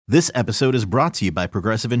This episode is brought to you by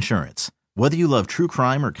Progressive Insurance. Whether you love true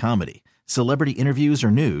crime or comedy, celebrity interviews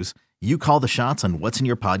or news, you call the shots on what's in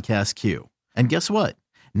your podcast queue. And guess what?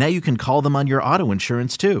 Now you can call them on your auto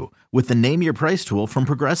insurance too with the Name Your Price tool from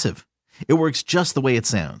Progressive. It works just the way it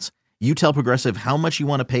sounds. You tell Progressive how much you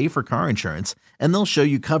want to pay for car insurance, and they'll show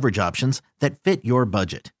you coverage options that fit your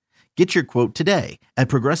budget. Get your quote today at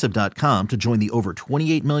Progressive.com to join the over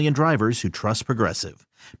 28 million drivers who trust Progressive.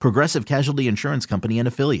 Progressive Casualty Insurance Company and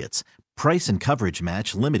Affiliates. Price and coverage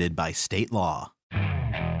match limited by state law.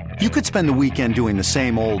 You could spend the weekend doing the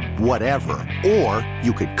same old whatever, or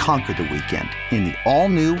you could conquer the weekend in the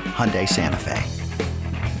all-new Hyundai Santa Fe.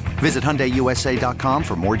 Visit HyundaiUSA.com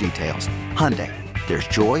for more details. Hyundai, there's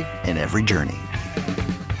joy in every journey.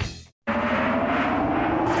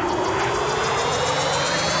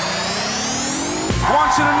 I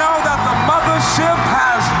want you to know that the mothership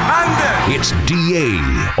has landed. It's DA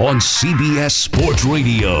on CBS Sports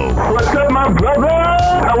Radio. What's up, my brother?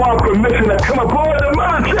 I want permission to come aboard the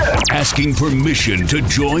mothership. Asking permission to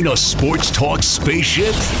join a sports talk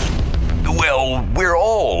spaceship? Well, we're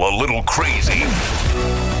all a little crazy.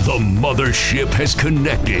 The mothership has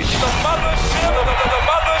connected. The mothership.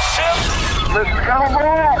 Let's come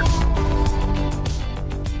aboard.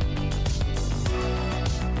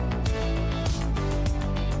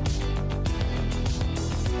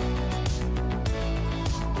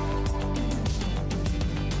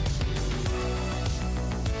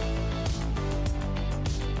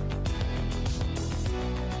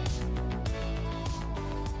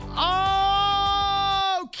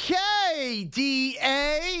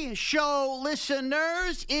 DA show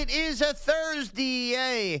listeners, it is a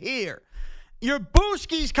Thursday here. Your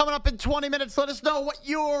Booskies coming up in 20 minutes. Let us know what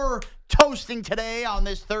you're toasting today on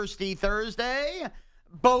this Thirsty Thursday.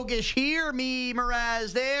 Bogish here, me,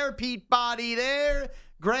 Mraz there, Pete Body there,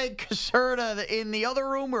 Greg Caserta in the other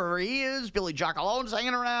room where he is, Billy Jockalone's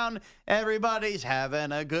hanging around. Everybody's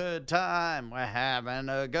having a good time. We're having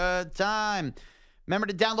a good time. Remember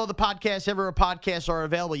to download the podcast everywhere podcasts are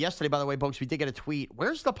available. Yesterday, by the way, folks, we did get a tweet.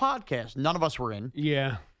 Where's the podcast? None of us were in.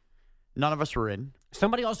 Yeah. None of us were in.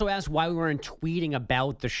 Somebody also asked why we weren't tweeting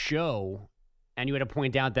about the show, and you had to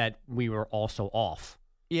point out that we were also off.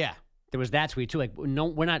 Yeah. There was that tweet, too. Like, no,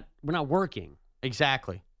 we're not working.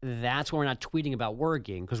 Exactly. That's why we're not tweeting about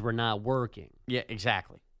working, because we're not working. Yeah,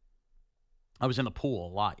 exactly. I was in the pool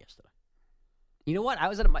a lot yesterday. You know what? I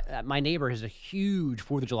was at my neighbor has a huge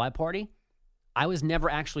 4th of July party. I was never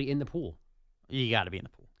actually in the pool. You got to be in the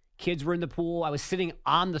pool. Kids were in the pool. I was sitting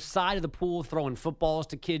on the side of the pool throwing footballs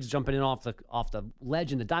to kids jumping in off the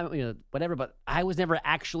ledge in the diamond, whatever. But I was never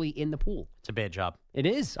actually in the pool. It's a bad job. It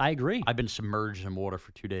is. I agree. I've been submerged in water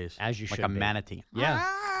for 2 days. As you should like a be. manatee. Yeah.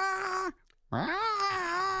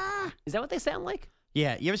 Is that what they sound like?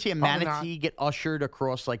 Yeah. You ever see a manatee get ushered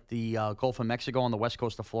across like the Gulf of Mexico on the west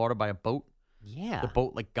coast of Florida by a boat? Yeah. The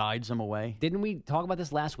boat like guides them away. Didn't we talk about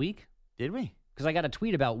this last week? Did we? Because I got a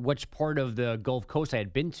tweet about which part of the Gulf Coast I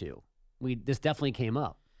had been to. This definitely came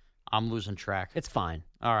up. I'm losing track. It's fine.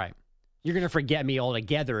 All right. You're going to forget me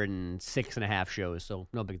altogether in 6.5 shows, so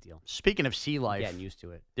no big deal. Speaking of sea life, Getting used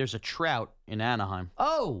to it. There's a trout in Anaheim.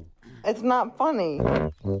 Oh! It's not funny.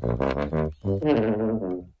 I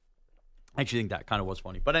actually think that kind of was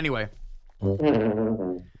funny. But anyway,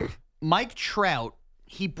 Mike Trout,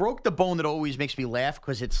 he broke the bone that always makes me laugh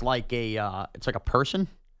because it's like a person.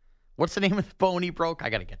 What's the name of the bone he broke? I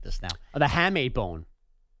got to get this now. The hamate bone.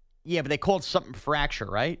 Yeah, but they called something fracture,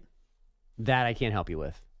 right? That I can't help you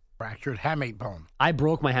with. Fractured hamate bone. I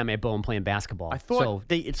broke my hamate bone playing basketball. I thought so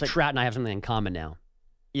it's like Trout and I have something in common now.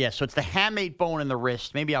 Yeah, so it's the hamate bone in the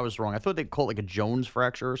wrist. Maybe I was wrong. I thought they called it like a Jones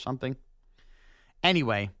fracture or something.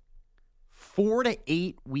 Anyway, 4 to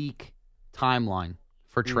 8 week timeline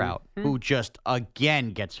for Trout, who just again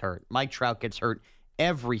gets hurt. Mike Trout gets hurt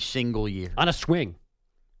every single year. On a swing.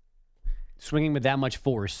 Swinging with that much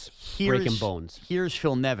force, breaking bones. Here's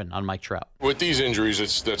Phil Nevin on Mike Trout. With these injuries,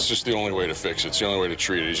 that's just the only way to fix it. It's the only way to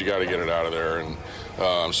treat it. Is you got to get it out of there, and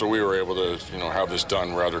so we were able to, have this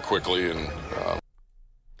done rather quickly, and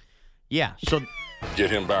so get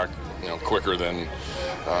him back, quicker than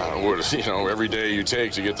would. Every day you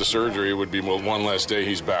take to get the surgery, it would be one less day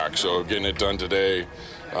he's back. So getting it done today,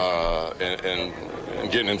 and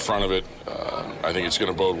getting in front of it, I think it's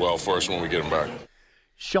going to bode well for us when we get him back.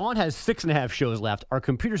 Sean has 6.5 shows left. Our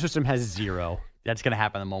computer system has 0. That's going to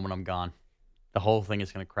happen the moment I'm gone. The whole thing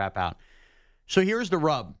is going to crap out. So here's the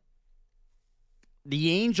rub.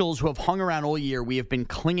 The Angels, who have hung around all year, we have been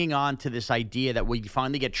clinging on to this idea that we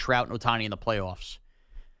finally get Trout and Ohtani in the playoffs.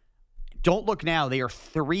 Don't look now. They are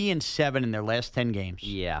 3-7 in their last 10 games.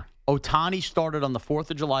 Yeah. Ohtani started on the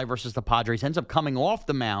 4th of July versus the Padres. Ends up coming off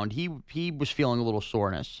the mound. He was feeling a little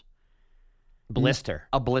soreness. Blister.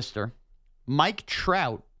 A blister. Mike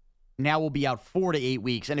Trout now will be out 4 to 8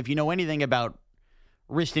 weeks. And if you know anything about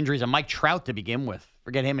wrist injuries and Mike Trout to begin with,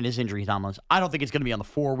 forget him and his injury anomalies. I don't think it's going to be on the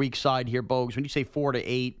 4-week side here, Bogues. When you say 4 to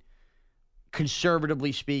 8,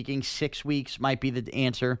 conservatively speaking, 6 weeks might be the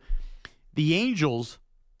answer. The Angels,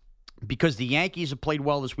 because the Yankees have played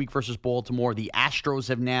well this week versus Baltimore, the Astros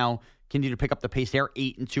have now continued to pick up the pace. They're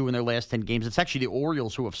 8-2 in their last 10 games. It's actually the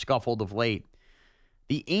Orioles who have scuffled of late.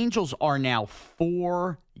 The Angels are now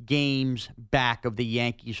 4 games back of the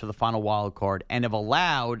Yankees for the final wild card and have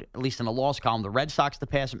allowed, at least in the loss column, the Red Sox to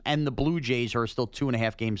pass them, and the Blue Jays are still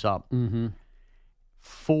 2.5 games up.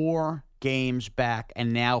 4 games back,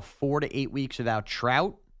 and now 4 to 8 weeks without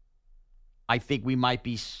Trout. I think we might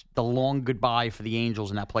be the long goodbye for the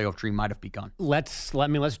Angels, and that playoff dream might have begun. Let's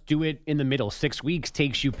do it in the middle. 6 weeks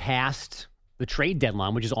takes you past the trade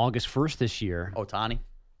deadline, which is August 1st this year. Ohtani.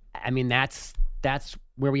 I mean, that's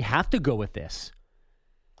where we have to go with this.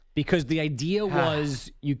 Because the idea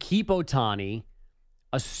was you keep Ohtani,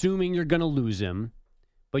 assuming you're going to lose him,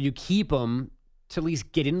 but you keep him to at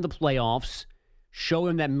least get into the playoffs, show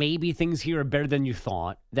him that maybe things here are better than you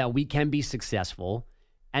thought, that we can be successful,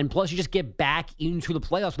 and plus you just get back into the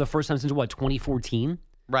playoffs for the first time since, 2014?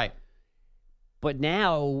 Right. But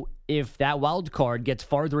now, if that wild card gets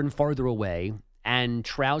farther and farther away, and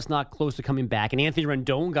Trout's not close to coming back, and Anthony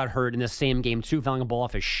Rendon got hurt in the same game too, fouling a ball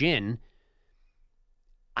off his shin,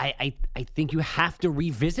 I think you have to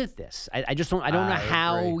revisit this. I just don't. I don't know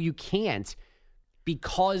how you can't,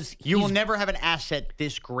 because you will never have an asset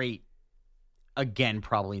this great again,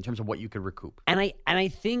 probably in terms of what you could recoup. And I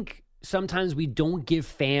think sometimes we don't give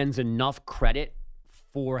fans enough credit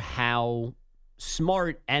for how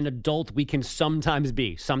smart and adult we can sometimes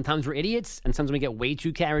be. Sometimes we're idiots, and sometimes we get way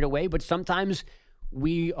too carried away, but sometimes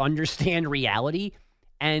we understand reality.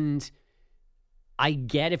 And I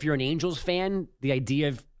get, if you're an Angels fan, the idea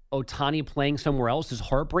of Ohtani playing somewhere else is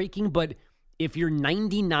heartbreaking, but if you're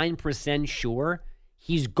 99% sure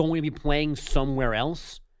he's going to be playing somewhere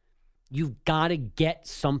else, you've got to get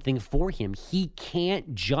something for him. He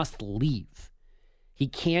can't just leave. He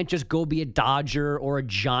can't just go be a Dodger or a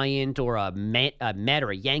Giant or a Met or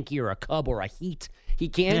a Yankee or a Cub or a Heat. He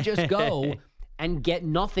can't just go and get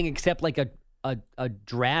nothing except like a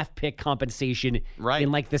draft pick compensation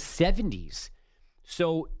in like the 70s.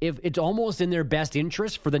 So if it's almost in their best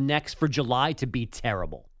interest for July to be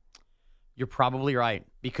terrible. You're probably right.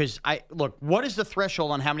 Because look, what is the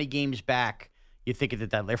threshold on how many games back you think of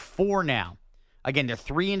that? They're 4 now. Again, they're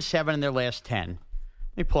 3-7 in their last 10.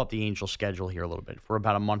 Let me pull up the Angels schedule here a little bit. We're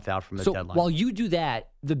about a month out from the deadline. While you do that,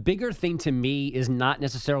 the bigger thing to me is not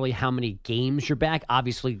necessarily how many games you're back.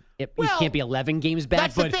 Obviously, you can't be 11 games back.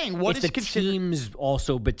 That's but the thing. What it's is the teams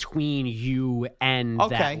also between you and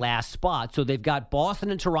that last spot. So they've got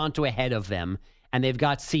Boston and Toronto ahead of them, and they've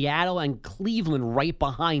got Seattle and Cleveland right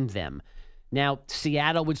behind them. Now,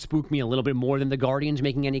 Seattle would spook me a little bit more than the Guardians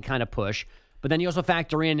making any kind of push. But then you also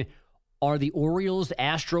factor in, are the Orioles,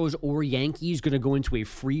 Astros, or Yankees going to go into a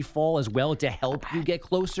free fall as well to help you get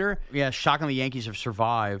closer? Yeah, shockingly, the Yankees have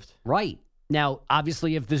survived. Right. Now,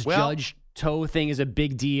 obviously, if this Judge toe thing is a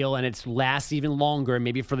big deal and it lasts even longer,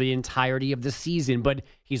 maybe for the entirety of the season, but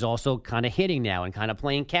he's also kind of hitting now and kind of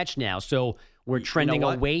playing catch now. So we're trending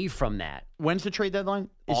away from that. When's the trade deadline?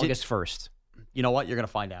 August 1st. You know what? You're going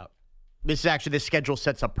to find out. This schedule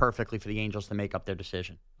sets up perfectly for the Angels to make up their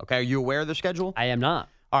decision. Okay, are you aware of the schedule? I am not.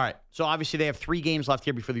 All right, so obviously they have 3 games left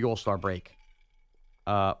here before the All-Star break.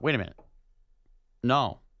 Wait a minute.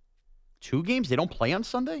 No. 2 games? They don't play on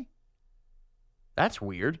Sunday? That's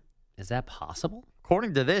weird. Is that possible?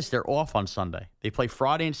 According to this, they're off on Sunday. They play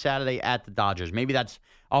Friday and Saturday at the Dodgers. Maybe that's,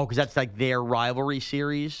 because that's like their rivalry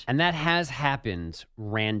series. And that has happened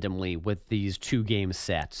randomly with these 2-game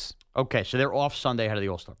sets. Okay, so they're off Sunday ahead of the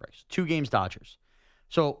All-Star breaks. 2 games Dodgers.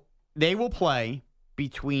 So they will play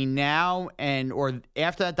between now or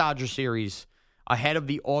after that Dodgers series ahead of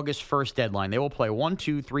the August 1st deadline. They will play 1,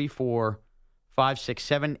 2, 3, 4, 5, 6,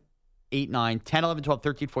 7, 8, 9, 10, 11, 12,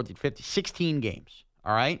 13, 14, 15, 16 games.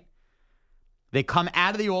 All right? They come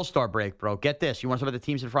out of the All-Star break, bro. Get this. You want to talk about the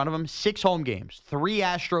teams in front of them? 6 home games. 3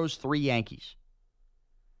 Astros, 3 Yankees.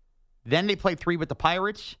 Then they play 3 with the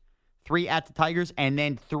Pirates, 3 at the Tigers, and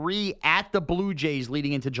then 3 at the Blue Jays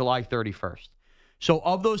leading into July 31st. So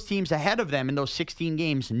of those teams ahead of them in those 16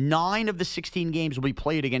 games, 9 of the 16 games will be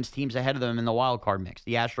played against teams ahead of them in the wild card mix,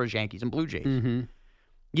 the Astros, Yankees, and Blue Jays. Mm-hmm.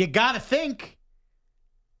 You got to think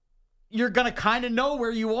you're going to kind of know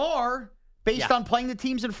where you are based on playing the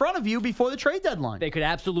teams in front of you before the trade deadline. They could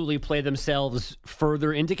absolutely play themselves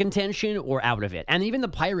further into contention or out of it. And even the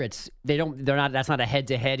Pirates, that's not a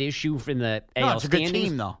head-to-head issue in the AL it's a good standings,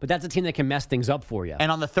 team, though. But that's a team that can mess things up for you.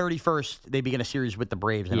 And on the 31st, they begin a series with the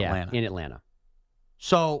Braves in Atlanta. In Atlanta.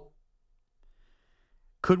 So,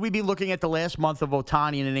 could we be looking at the last month of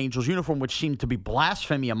Ohtani in an Angels uniform, which seemed to be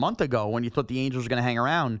blasphemy a month ago when you thought the Angels were going to hang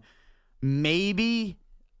around? Maybe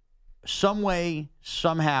some way,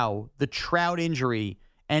 somehow, the Trout injury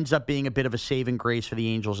ends up being a bit of a saving grace for the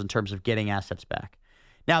Angels in terms of getting assets back.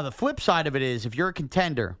 Now, the flip side of it is, if you're a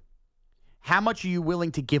contender, how much are you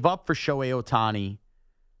willing to give up for Shohei Ohtani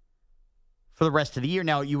for the rest of the year?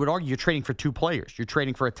 Now, you would argue you're trading for two players. You're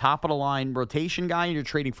trading for a top-of-the-line rotation guy, and you're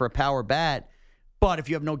trading for a power bat. But if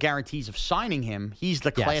you have no guarantees of signing him, he's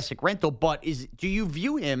the classic rental. But do you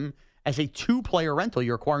view him as a two-player rental?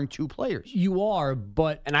 You're acquiring two players. You are,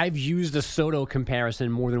 and I've used the Soto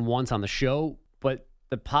comparison more than once on the show, but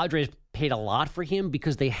the Padres paid a lot for him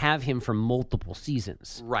because they have him for multiple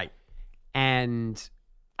seasons. Right. And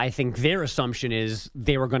I think their assumption is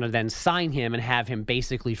they were going to then sign him and have him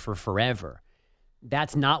basically for forever.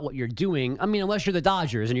 That's not what you're doing. I mean, unless you're the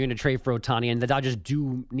Dodgers and you're going to trade for Ohtani, and the Dodgers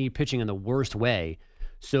do need pitching in the worst way.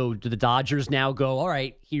 So do the Dodgers now go, all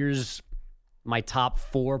right, here's my top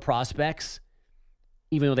 4 prospects,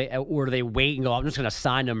 even though do they wait and go, I'm just going to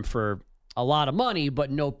sign them for a lot of money,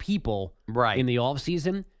 but no people in the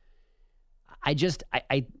offseason?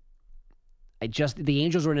 The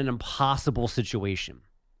Angels are in an impossible situation.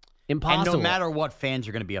 Impossible. And no matter what, fans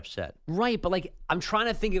are going to be upset. Right, but I'm trying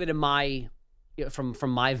to think of it from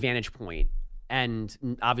my vantage point,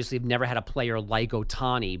 and obviously I've never had a player like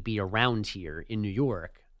Ohtani be around here in New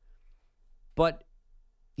York. But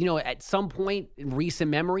at some point in recent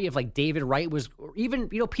memory, if David Wright was, or even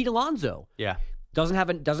Pete Alonso, doesn't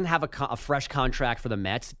have a fresh contract for the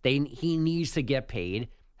Mets, he needs to get paid,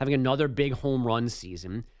 having another big home run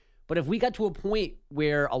season. But if we got to a point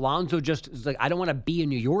where Alonso just is like, I don't want to be in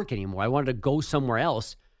New York anymore, I wanted to go somewhere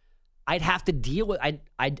else, I'd have to deal with.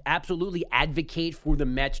 I'd absolutely advocate for the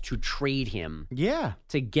Mets to trade him. Yeah,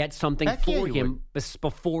 to get something for him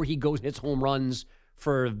before he goes and hits home runs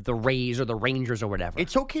for the Rays or the Rangers or whatever.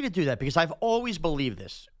 It's okay to do that because I've always believed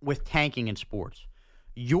this with tanking in sports.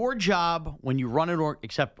 Your job when you run an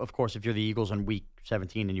except of course if you're the Eagles in Week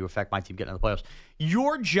 17 and you affect my team getting in the playoffs,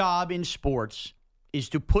 your job in sports is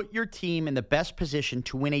to put your team in the best position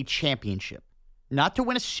to win a championship, not to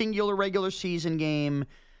win a singular regular season game.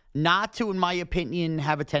 Not to, in my opinion,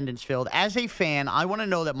 have attendance filled. As a fan, I want to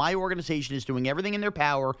know that my organization is doing everything in their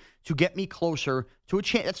power to get me closer to a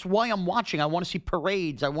chance. That's why I'm watching. I want to see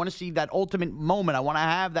parades. I want to see that ultimate moment. I want to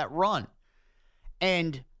have that run.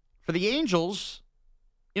 And for the Angels,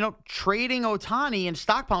 trading Ohtani and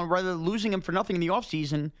stockpiling rather than losing him for nothing in the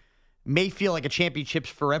offseason may feel like a championship's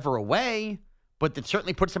forever away, but it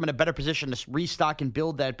certainly puts them in a better position to restock and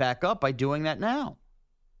build that back up by doing that now.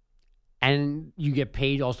 And you get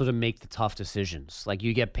paid also to make the tough decisions.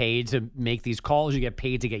 You get paid to make these calls. You get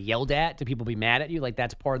paid to get yelled at, to people be mad at you.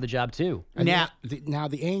 That's part of the job, too. Now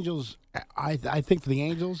the Angels, I think for the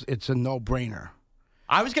Angels, it's a no-brainer.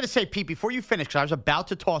 I was going to say, Pete, before you finish, because I was about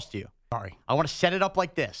to toss to you. Sorry. I want to set it up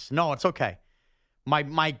like this. No, it's okay.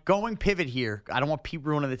 My going pivot here, I don't want Pete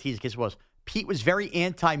ruining the tease, because Pete was very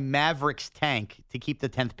anti-Mavericks tank to keep the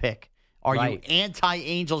 10th pick. Are you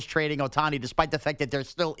anti-Angels trading Ohtani, despite the fact that they're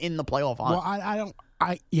still in the playoff hunt? Well, I don't.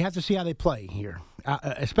 You have to see how they play here,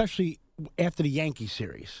 especially after the Yankees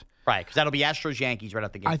series. Right, because that'll be Astros-Yankees right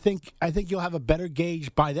out the gate. I think you'll have a better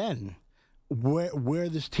gauge by then where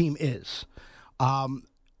this team is.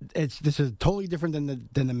 This is totally different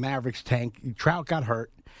than the Mavericks tank. Trout got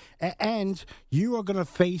hurt, and you are going to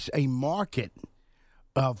face a market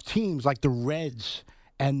of teams like the Reds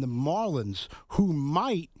and the Marlins who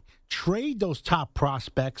might trade those top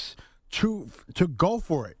prospects to go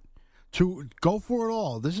for it,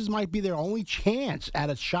 all. This might be their only chance at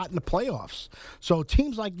a shot in the playoffs. So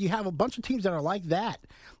teams you have a bunch of teams that are like that,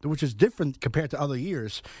 which is different compared to other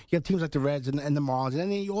years. You have teams like the Reds and the Marlins, and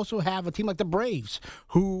then you also have a team like the Braves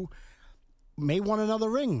who may want another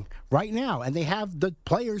ring right now, and they have the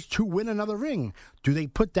players to win another ring. Do they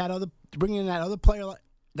bring in that other player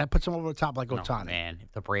that puts them over the top like Ohtani? Oh, man,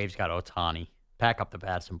 if the Braves got Ohtani. Pack up the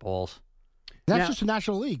bats and balls. That's just the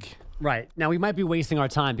National League. Right. Now, we might be wasting our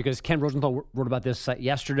time because Ken Rosenthal wrote about this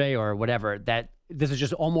yesterday or whatever, that this is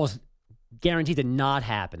just almost guaranteed to not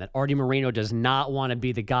happen, that Artie Moreno does not want to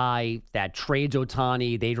be the guy that trades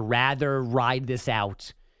Ohtani. They'd rather ride this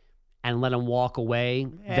out and let him walk away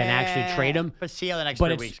than actually trade him. But see how the next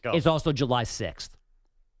 3 weeks go. It's also July 6th.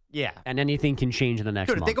 Yeah. And anything can change in the next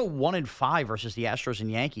Dude, month. if they go 1-5 versus the Astros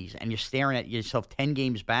and Yankees, and you're staring at yourself 10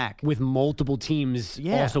 games back. With multiple teams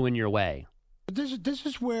also in your way. But this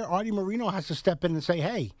is where Artie Moreno has to step in and say,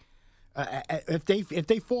 hey, if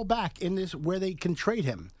they fall back in this where they can trade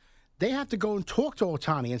him, they have to go and talk to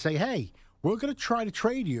Ohtani and say, hey, we're going to try to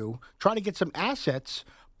trade you, try to get some assets,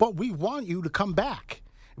 but we want you to come back.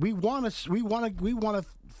 We want to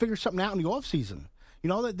figure something out in the offseason. You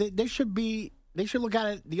know, they should look at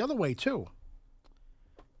it the other way too.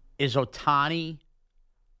 Is Ohtani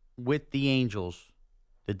with the Angels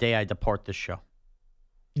the day I depart this show?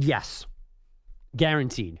 Yes.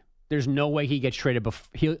 Guaranteed. There's no way he gets traded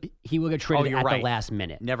before he will get traded at the last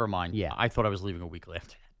minute. Never mind. Yeah. I thought I was leaving a week after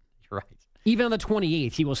that. You're right. Even on the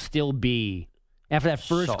 28th, he will still be, after that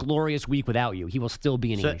first glorious week without you, he will still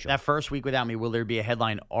be an Angel. That first week without me, will there be a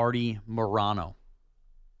headline, Artie Moreno?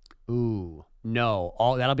 Ooh, no.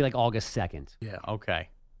 That'll be like August 2nd. Yeah. Okay.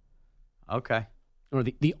 Or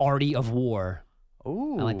the Artie of War.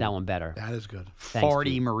 Ooh. I like that one better. That is good.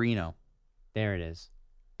 Farty Marino. There it is.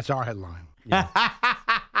 That's our headline. Yeah.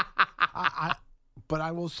 But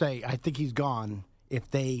I will say, I think he's gone if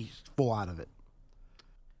they fall out of it.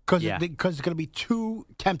 Because it's going to be too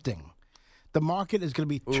tempting. The market is going to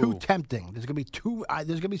be too tempting. There's going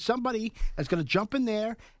to be somebody that's going to jump in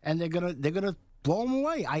there and they're going to blow him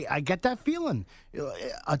away. I get that feeling.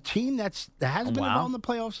 A team that hasn't been involved in the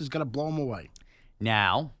playoffs is going to blow him away.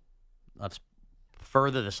 Now, let's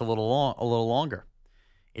further this a little longer.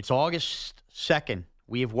 It's August 2nd.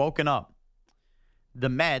 We have woken up. The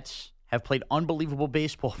Mets have played unbelievable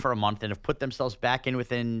baseball for a month and have put themselves back in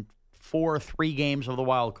within 3 games of the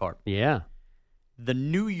wild card. Yeah. The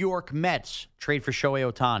New York Mets trade for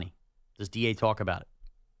Shohei Ohtani. Does DA talk about it?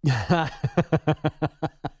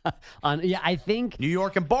 I think New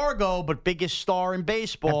York embargo, but biggest star in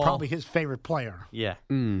baseball. And probably his favorite player. Yeah.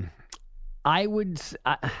 I would.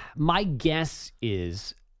 My guess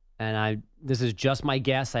is, and this is just my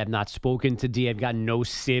guess. I have not spoken to D. I've gotten no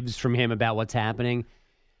sieves from him about what's happening.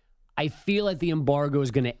 I feel like the embargo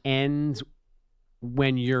is going to end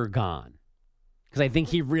when you're gone, because I think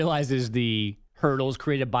he realizes the hurdles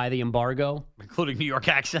created by the embargo, including New York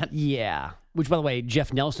accent. Yeah. Which, by the way,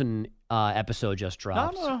 Jeff Nelson episode just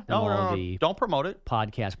dropped. No. Don't promote it.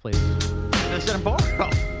 Podcast places. It's an embargo.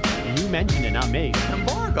 You mentioned it, not me.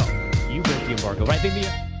 Embargo. You broke the embargo. But I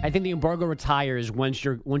think the embargo retires once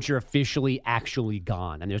you're officially actually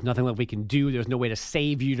gone, and there's nothing that we can do. There's no way to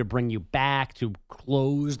save you, to bring you back, to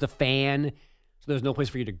close the fan. So there's no place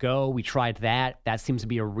for you to go. We tried that. That seems to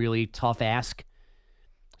be a really tough ask.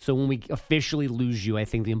 So when we officially lose you, I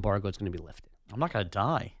think the embargo is going to be lifted. I'm not going to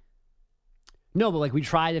die. No, but we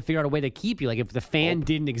tried to figure out a way to keep you. Like if the fan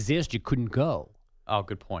didn't exist, you couldn't go. Oh,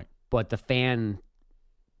 good point. But the fan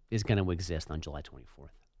is going to exist on July 24th.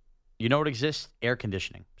 You know what exists? Air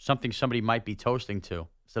conditioning. Something somebody might be toasting to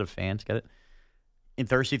instead of fans. Get it? In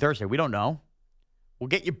Thirsty Thursday. We don't know. We'll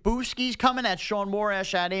get you Booskies coming at Sean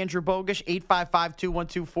Morash, at Andrew Bogish,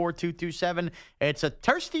 855-212-4227. It's a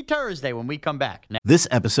Thirsty Thursday when we come back. This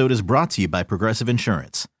episode is brought to you by Progressive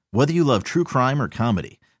Insurance. Whether you love true crime or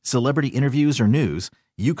comedy, celebrity interviews or news,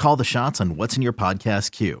 you call the shots on what's in your podcast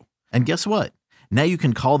queue. And guess what? Now you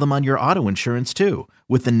can call them on your auto insurance too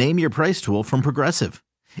with the Name Your Price tool from Progressive.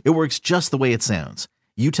 It works just the way it sounds.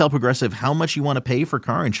 You tell Progressive how much you want to pay for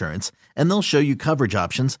car insurance, and they'll show you coverage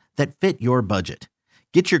options that fit your budget.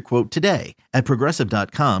 Get your quote today at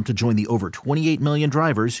Progressive.com to join the over 28 million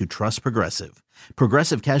drivers who trust Progressive.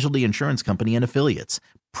 Progressive Casualty Insurance Company and Affiliates.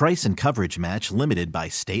 Price and coverage match limited by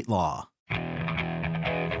state law.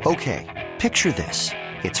 Okay, picture this.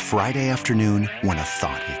 It's Friday afternoon when a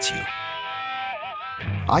thought hits you.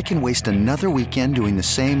 I can waste another weekend doing the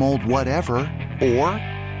same old whatever, or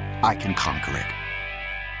I can conquer it.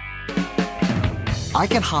 I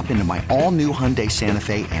can hop into my all-new Hyundai Santa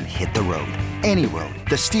Fe and hit the road. Any road.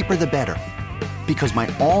 The steeper, the better. Because my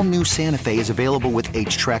all-new Santa Fe is available with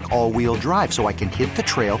H-Track all-wheel drive, so I can hit the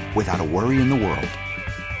trail without a worry in the world.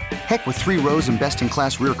 Heck, with 3 rows and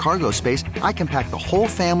best-in-class rear cargo space, I can pack the whole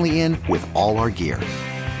family in with all our gear.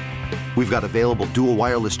 We've got available dual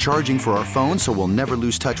wireless charging for our phones, so we'll never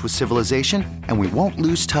lose touch with civilization, and we won't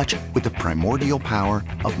lose touch with the primordial power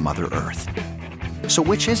of Mother Earth. So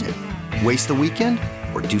which is it? Waste the weekend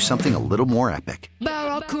or do something a little more epic?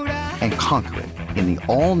 And conquer it in the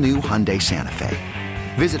all-new Hyundai Santa Fe.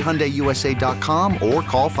 Visit HyundaiUSA.com or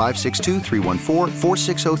call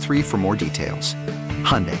 562-314-4603 for more details.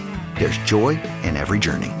 Hyundai, there's joy in every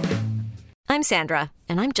journey. I'm Sandra,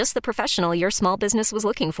 and I'm just the professional your small business was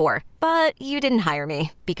looking for. But you didn't hire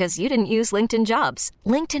me because you didn't use LinkedIn Jobs.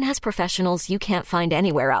 LinkedIn has professionals you can't find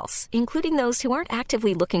anywhere else, including those who aren't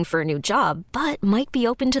actively looking for a new job, but might be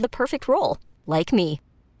open to the perfect role, like me.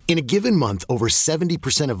 In a given month, over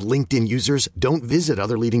 70% of LinkedIn users don't visit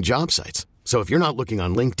other leading job sites. So if you're not looking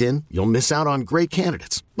on LinkedIn, you'll miss out on great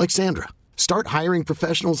candidates like Sandra. Start hiring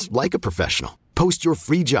professionals like a professional. Post your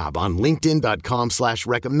free job on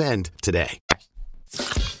linkedin.com/recommend today.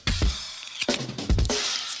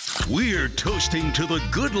 We're toasting to the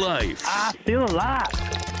good life. I feel alive.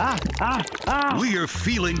 We are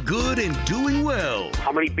feeling good and doing well.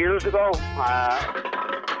 How many beers ago?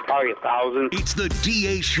 Probably 1,000. It's the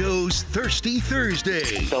DA Show's Thirsty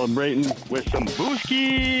Thursday. Celebrating with some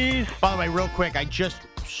booskies. By the way, real quick, I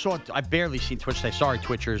barely seen Twitch today. Sorry,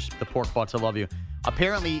 Twitchers, the pork butts, I love you.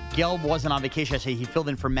 Apparently, Gelb wasn't on vacation. I say he filled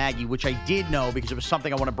in for Maggie, which I did know because it was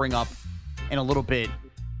something I want to bring up in a little bit.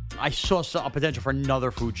 I saw a potential for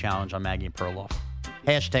another food challenge on Maggie and Perloff.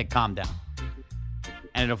 # calm down.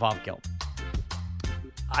 And it involved Gelb.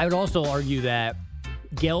 I would also argue that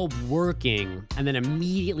Gelb working and then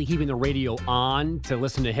immediately keeping the radio on to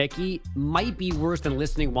listen to Hickey might be worse than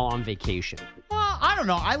listening while on vacation. I don't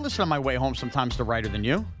know. I listen on my way home sometimes to Writer Than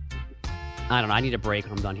You. I don't know. I need a break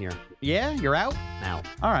when I'm done here. Yeah? You're out? Now.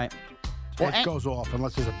 All right. It goes off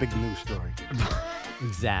unless there's a big news story.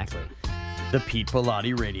 Exactly. The Pete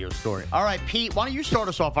Pilati radio story. All right, Pete, why don't you start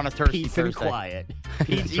us off on a Thursday? Peace and quiet.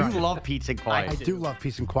 Pete, you love Peace and Quiet. I do love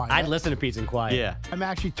peace and quiet. I'd listen to Peace and Quiet. Yeah. I'm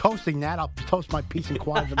actually toasting that. I'll toast my peace and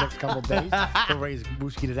quiet the next couple of days to raise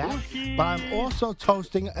Booski to that. But I'm also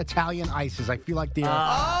toasting Italian ices. I feel like they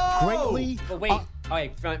are greatly... But wait.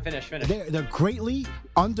 Finish. They're greatly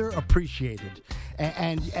underappreciated.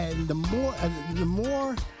 And the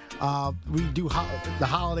more we do the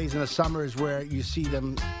holidays in the summer is where you see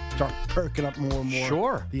them start perking up more and more.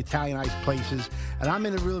 Sure. The Italian ice places. And I'm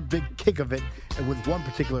in a real big kick of it with one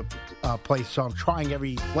particular place. So I'm trying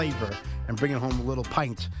every flavor and bringing home a little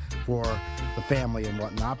pint for the family and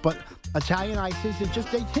whatnot. But Italian ices,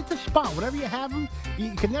 they hit the spot. Whenever you have them,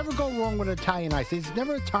 you can never go wrong with Italian ice. There's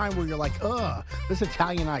never a time where you're like, this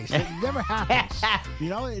Italian ice. It never happens.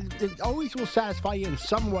 It always will satisfy you in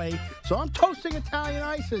some way. So I'm toasting Italian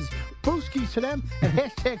ices. Booskies to them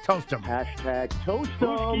and # toast them. # toast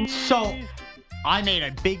them. So I made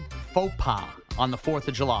a big faux pas on the 4th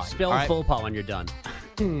of July. Spell faux pas when you're done.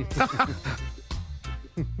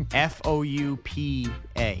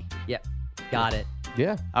 FOUPA. Yep. Got it.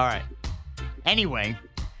 Yeah. All right. Anyway,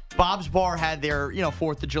 Bob's Bar had their,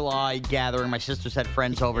 4th of July gathering. My sisters had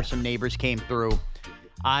friends over. Some neighbors came through.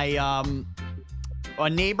 A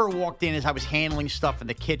neighbor walked in as I was handling stuff in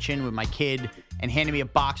the kitchen with my kid and handed me a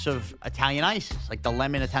box of Italian ices, like the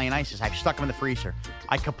lemon Italian ices. I stuck them in the freezer.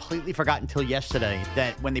 I completely forgot until yesterday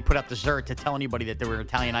that when they put out dessert to tell anybody that there were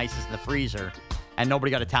Italian ices in the freezer, and nobody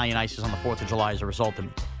got Italian ices on the 4th of July as a result of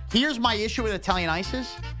it. Here's my issue with Italian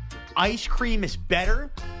ices. Ice cream is better.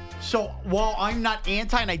 So while I'm not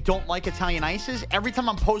anti and I don't like Italian ices, every time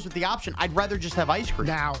I'm posed with the option, I'd rather just have ice cream.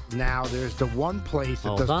 Now there's the one place that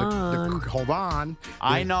Hold does on. hold on.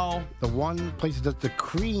 I know. The one place that does the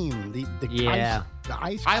cream, the Yeah.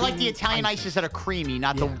 ice cream. I like the Italian ices that are creamy,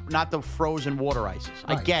 not the frozen water ices.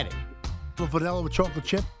 Right. I get it. Little vanilla with chocolate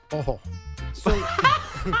chip. Oh. So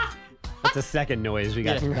that's a second noise we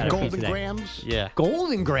got. Golden grams. Yeah.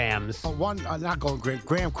 Golden grams. Not golden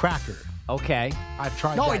graham cracker. Okay. I've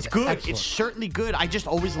tried No, that. it's good. Excellent. It's certainly good. I just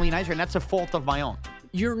always lean ice cream. That's a fault of my own.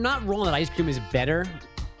 You're not wrong that ice cream is better,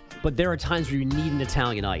 but there are times where you need an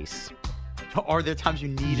Italian ice. Are there times you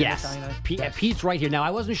need an Italian ice? Pete's right here. Now,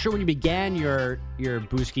 I wasn't sure when you began your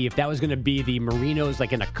Booski if that was going to be the Marinos,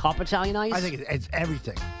 like in a cup Italian ice. I think it's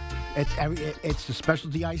everything. It's the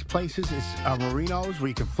specialty ice places. It's Marinos where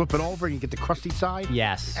you can flip it over and you get the crusty side.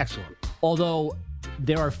 Yes. Excellent. Although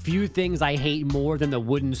there are few things I hate more than the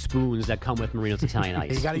wooden spoons that come with Marinos Italian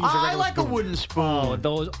ice. You got to use a regular I like spoon. a wooden spoon. Oh,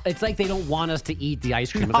 those! It's like they don't want us to eat the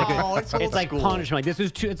ice cream. It's like it's like cool. punishment. Like this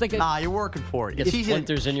is too. It's like Nah, you're working for it. Get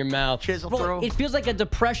splinters in your mouth. Chisel Well, through. it feels like a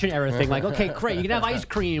Depression era thing. Like, okay, great, you can have ice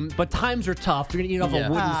cream, but times are tough. You're gonna eat off a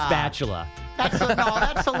wooden spatula.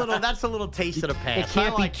 That's a little taste of the past. It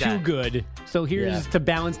can't I like be too that. good. So here's to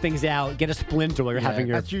balance things out. Get a splinter while you're having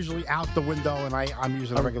your. That's usually out the window, and I'm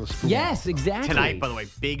using a regular spoon. Yes, exactly. Tonight, by the way,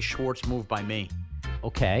 big Schwartz move by me.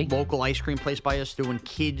 Okay. Local ice cream place by us doing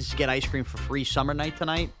kids get ice cream for free summer night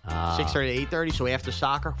tonight, 6:30 to 8:30. So after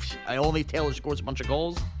soccer, only Taylor scores a bunch of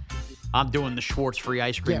goals. I'm doing the Schwartz free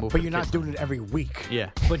ice cream. Yeah, move but for you're the not kids. doing it every week. Yeah,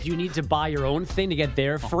 But do you need to buy your own thing to get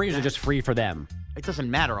their free, or is it just free for them? it doesn't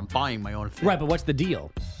matter. I'm buying my own thing. Right, but what's the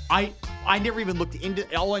deal? I never even looked into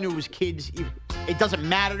it. All I knew was kids. It doesn't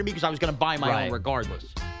matter to me because I was going to buy my own regardless.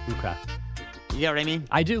 Okay. You know what I mean?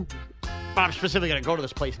 I do. But I'm specifically going to go to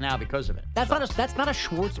this place now because of it. That's not a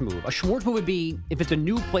Schwartz move. A Schwartz move would be if it's a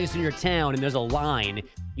new place in your town and there's a line,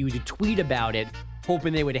 you would tweet about it,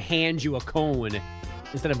 hoping they would hand you a cone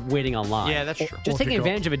instead of waiting online. Yeah, that's true. Just taking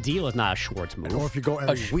advantage of a deal is not a Schwartz move. Or if you go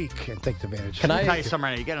every week and take advantage. Can I tell you something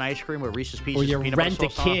right now? You get an ice cream with Reese's Pieces. Or you peanut rent butter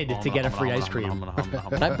a sauce kid on it. to get a free ice cream.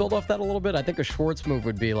 Can I build off that a little bit? I think a Schwartz move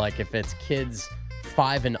would be like if it's kids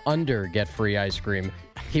 5 and under get free ice cream.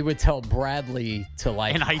 He would tell Bradley to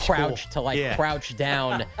crouch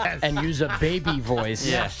down and use a baby voice.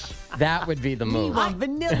 Yes. That would be the move.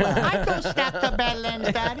 vanilla. I go stack the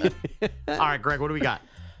Badlands, Daddy. All right, Greg, what do we got?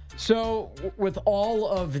 So, with all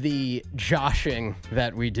of the joshing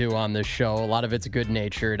that we do on this show, a lot of it's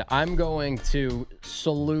good-natured. I'm going to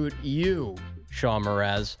salute you, Sean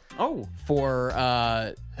Mraz,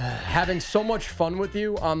 for having so much fun with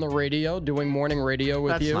you on the radio, doing morning radio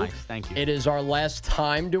with you. That's nice. Thank you. It is our last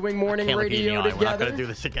time doing morning radio together. We're not going to do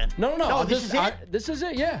this again. No. This is it? This is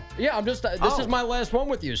it. Yeah. I'm just. This is my last one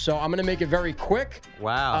with you, so I'm going to make it very quick.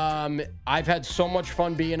 Wow. I've had so much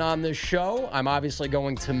fun being on this show. I'm obviously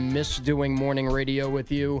going to miss doing morning radio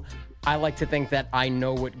with you. I like to think that I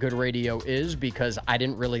know what good radio is because I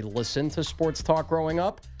didn't really listen to sports talk growing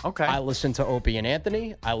up. Okay. I listened to Opie and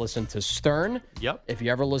Anthony. I listened to Stern. Yep. If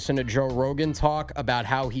you ever listen to Joe Rogan talk about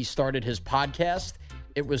how he started his podcast,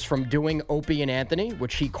 it was from doing Opie and Anthony,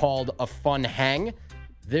 which he called a fun hang.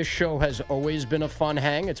 This show has always been a fun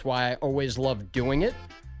hang. It's why I always loved doing it.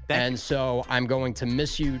 So I'm going to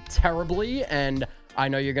miss you terribly, and I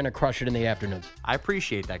know you're going to crush it in the afternoons. I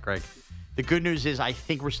appreciate that, Greg. The good news is I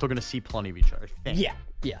think we're still going to see plenty of each other. Yeah.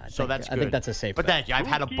 So that's good. I think that's a safe bet. But thank you. I've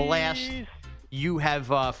had a blast. You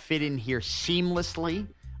have fit in here seamlessly,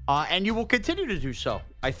 and you will continue to do so,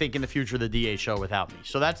 I think, in the future of the DA show without me.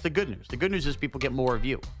 So that's the good news. The good news is people get more of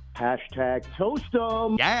you. Hashtag toast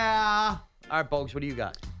 'em. Yeah. All right, Bogues, what do you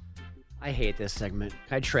got? I hate this segment.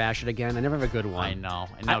 I trash it again. I never have a good one. I know.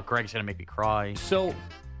 And now Greg's going to make me cry. So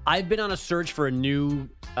I've been on a search for a new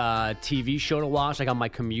TV show to watch, like on my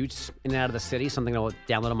commutes in and out of the city, something I'll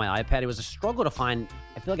download on my iPad. It was a struggle to find.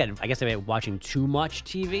 I feel like I guess I've been watching too much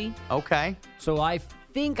TV. Okay. So I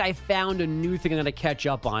think I found a new thing I'm going to catch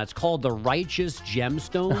up on. It's called The Righteous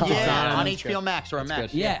Gemstones. Yeah, on HBO Max or a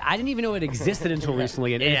Max. Yeah, I didn't even know it existed until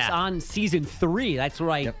recently. And it's on season 3. That's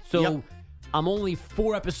right. So I'm only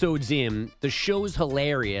 4 episodes in. The show's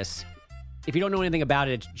hilarious. If you don't know anything about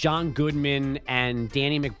it, it's John Goodman and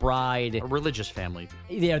Danny McBride. A religious family.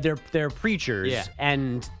 Yeah, they're preachers.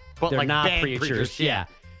 Yeah. But they're like not bad preachers. Yeah.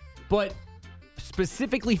 But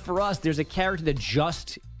specifically for us, there's a character that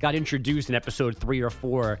just got introduced in episode 3 or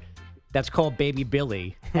 4 that's called Baby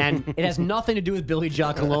Billy. And it has nothing to do with Billy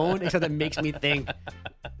Giacalone, except it makes me think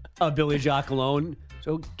of Billy Giacalone.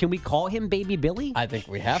 So can we call him Baby Billy? I think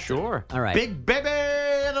we have to. Sure. All right. Big baby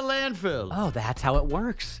in a landfill. Oh, that's how it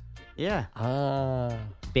works. Yeah.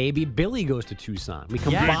 Baby Billy goes to Tucson. We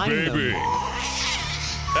combine them.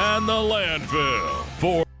 And the landfill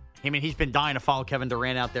for. I mean, he's been dying to follow Kevin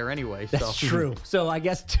Durant out there anyway. That's true. So I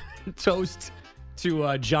guess toast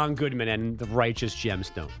to John Goodman and the Righteous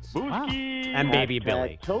Gemstones. Wow. And Baby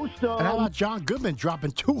Billy. Toast 'em. And how about John Goodman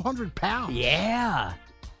dropping 200 pounds? Yeah.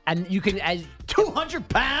 And you can, as 200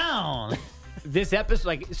 pounds. this episode,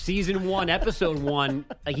 like season 1, episode 1,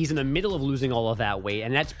 like he's in the middle of losing all of that weight.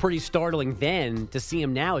 And that's pretty startling then. To see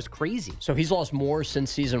him now is crazy. So he's lost more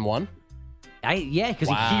since season 1? Yeah, because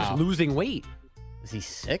he keeps losing weight. Is he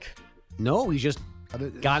sick? No, he's just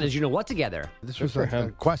got his you-know-what together. This was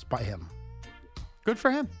a quest by him. Good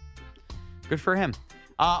for him. Good for him.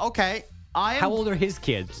 Okay. How old are his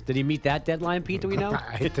kids? Did he meet that deadline, Pete? Do we know?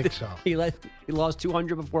 I think so. He lost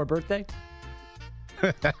 200 before a birthday?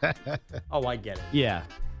 Oh, I get it. Yeah.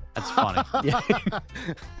 That's funny. Yeah.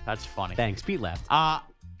 That's funny. Thanks. Pete left.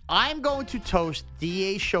 I'm going to toast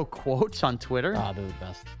DA Show quotes on Twitter. Ah, they're the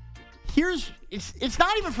best. It's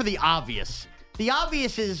not even for the obvious. The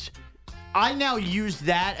obvious is I now use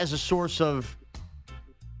that as a source of,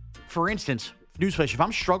 for instance, newsflash, if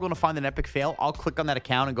I'm struggling to find an epic fail, I'll click on that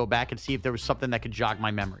account and go back and see if there was something that could jog my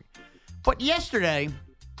memory. But yesterday,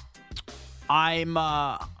 I'm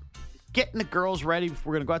getting the girls ready.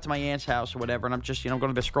 We're going to go out to my aunt's house or whatever, and I'm just, going to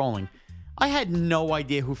be scrolling. I had no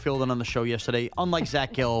idea who filled in on the show yesterday. Unlike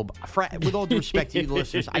Zach Gilb, with all due respect to you, the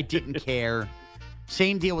listeners, I didn't care.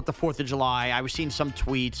 Same deal with the 4th of July. I was seeing some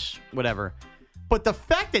tweets, whatever. But the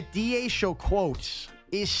fact that DA Show quotes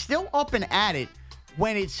is still up and at it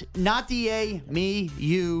when it's not DA, me,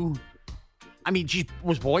 you, I mean, geez,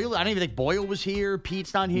 was Boyle? I don't even think Boyle was here.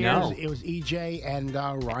 Pete's not here. No. It was EJ and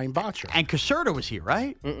Ryan Botcher. And Caserta was here,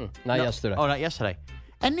 right? Not yesterday. Oh, not yesterday.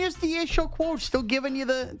 And there's the A-Show quote still giving you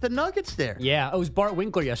the nuggets there. Yeah, it was Bart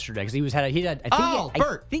Winkler yesterday because I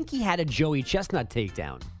think he had a Joey Chestnut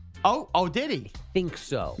takedown. Oh, did he? Think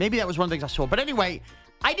so. Maybe that was one of the things I saw. But anyway,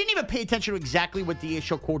 I didn't even pay attention to exactly what the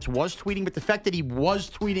A-Show quotes was tweeting, but the fact that he was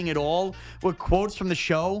tweeting it all with quotes from the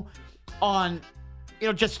show on,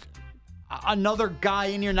 just another guy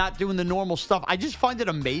in here not doing the normal stuff. I just find it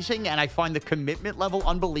amazing, and I find the commitment level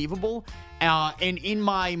unbelievable. And in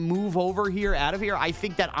my move out of here, I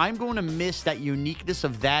think that I'm going to miss that uniqueness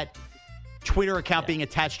of that Twitter account being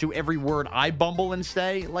attached to every word I bumble and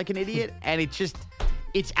say like an idiot. And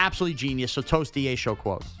it's absolutely genius. So toast the A-Show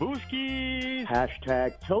quotes. Booskies.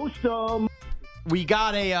 #toast 'em. We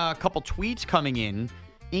got a couple tweets coming in.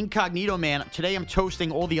 Incognito Man, today I'm toasting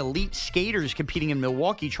all the elite skaters competing in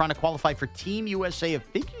Milwaukee trying to qualify for Team USA of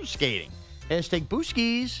figure skating.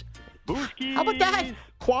 #Booskies. Booskies. How about that?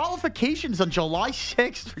 Qualifications on July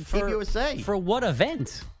 6th for Team USA. For what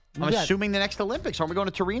event? I'm assuming the next Olympics. Aren't we going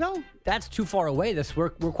to Torino? That's too far away. We're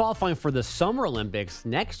qualifying for the Summer Olympics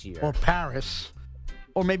next year. Or Paris.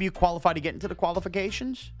 Or maybe you qualify to get into the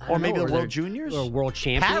qualifications? Or maybe the World Juniors? Or World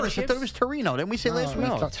Championships? Paris. I thought it was Torino. Didn't we say last week?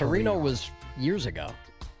 No, Torino was years ago.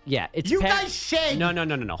 Yeah, it's you guys said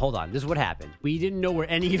no. Hold on. This is what happened. We didn't know where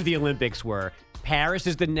any of the Olympics were. Paris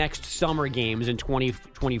is the next Summer Games in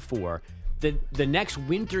 2024. The next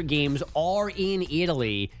Winter Games are in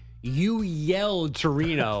Italy. You yelled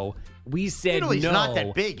Torino. We said Italy's no. not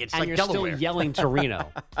that big. It's and like you're Delaware. still yelling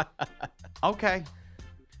Torino. Okay.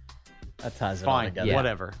 That ties it Fine. all together. Yeah.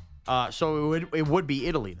 Whatever. So it would be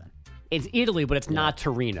Italy then. It's Italy, but it's not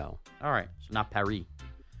Torino. All right. So not Paris.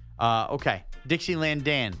 Okay. Dixieland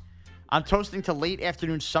Dan. I'm toasting to late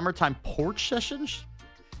afternoon summertime porch sessions.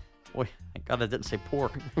 Boy, thank God I didn't say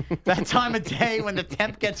pork. That time of day when the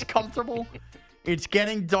temp gets comfortable. It's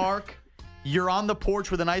getting dark. You're on the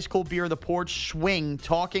porch with an ice cold beer on the porch swing,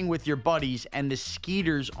 talking with your buddies, and the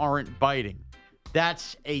skeeters aren't biting.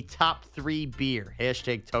 That's a top 3 beer.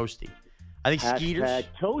 #toasty. I think skeeters.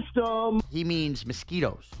 #toast 'em. He means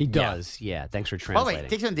mosquitoes. He does. Yeah. Thanks for Oh, translating. wait.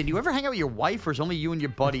 Dixon, did you ever hang out with your wife, or is it only you and your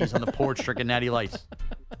buddies on the porch drinking Natty Lights?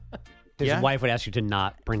 His wife would ask you to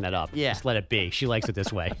not bring that up. Yeah. Just let it be. She likes it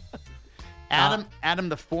this way. Adam,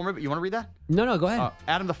 the former. You want to read that? No, go ahead.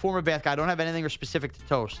 Adam, the former bath guy. I don't have anything specific to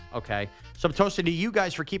toast. Okay. So I'm toasting to you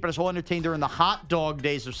guys for keeping us all entertained during the hot dog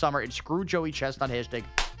days of summer. And screw Joey Chestnut.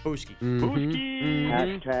 #Booski.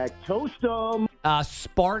 Booskies. #toast 'em.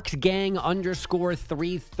 Sparks Gang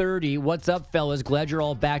 _330. What's up, fellas? Glad you're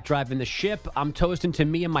all back driving the ship. I'm toasting to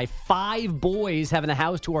me and my 5 boys having the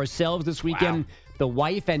house to ourselves this weekend. Wow. The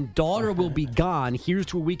wife and daughter will be gone. Here's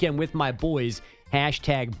to a weekend with my boys.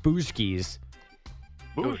 #Booskies.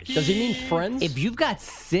 Does he mean friends? If you've got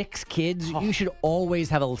 6 kids, you should always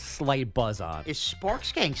have a slight buzz on. Is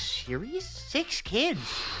Sparks Gang serious? 6 kids.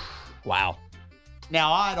 Wow.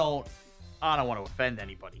 Now I don't want to offend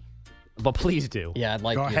anybody. But please do. Yeah, I'd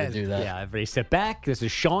like Go you ahead. to do that. Yeah, everybody sit back. This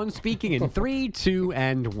is Sean speaking in 3, 2,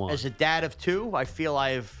 and 1. As a dad of 2, I feel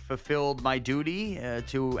I've fulfilled my duty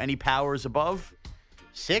to any powers above.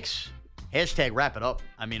 6, #wrap it up.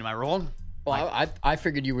 I mean, am I wrong? Well, I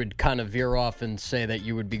figured you would kind of veer off and say that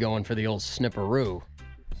you would be going for the old snipperoo.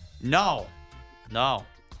 No.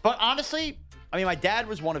 But honestly, I mean, my dad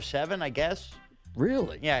was one of 7, I guess.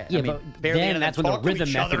 Really? Yeah, Yeah, I mean, but barely then any of that's them when the talk to rhythm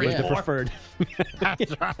each method other was the anymore. preferred.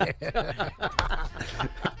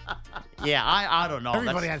 Yeah, I don't know.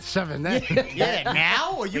 Everybody had 7 then. Yeah,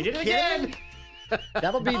 now? Are you kidding?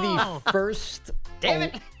 That'll be the first. Damn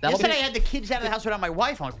it. That'll Yesterday I be, had the kids out of the house without my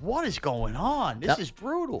wife. I'm like, what is going on? This is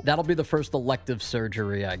brutal. that'll be the first elective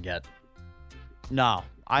surgery I get. No,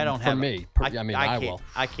 I don't For have me. I mean, I can't, will.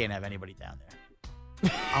 I can't have anybody down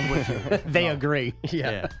there. I'm with you. They agree.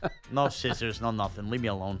 Yeah. No scissors, no nothing. Leave me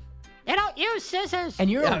alone. They don't use scissors. And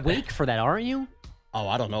you're awake for that, aren't you? Oh,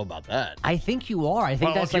 I don't know about that. I think you are. I think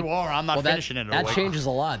Well, that's if like you are, I'm not Well, finishing it. that awake. changes a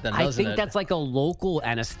lot, then, I doesn't think it? that's like a local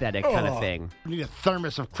anesthetic kind of thing. You need a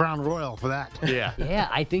thermos of Crown Royal for that. Yeah. Yeah,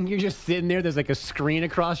 I think you're just sitting there. There's like a screen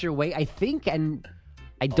across your way. I think, and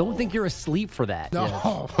I don't think you're asleep for that.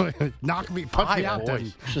 No, knock me, punch me out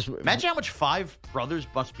then. Just, Imagine how much 5 brothers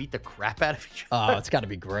must beat the crap out of each other. oh, it's got to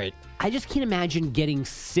be great. I just can't imagine getting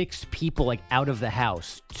 6 people like out of the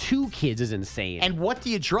house. 2 kids is insane. And what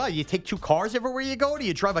do you drive? You take 2 cars everywhere you go? Or do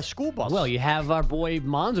you drive a school bus? well, you have our boy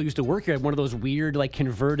Monzo used to work here at one of those weird, like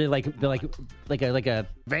converted, like a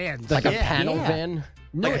Vans. Like a Yeah. panel Yeah. van.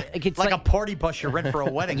 no, it's like a party bus you rent for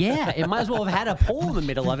a wedding. yeah. It might as well have had a pole in the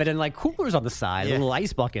middle of it and like coolers on the side, Yeah. little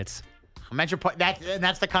ice buckets. Imagine and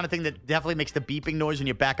that's the kind of thing that definitely makes the beeping noise when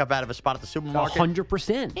you back up out of a spot at the supermarket.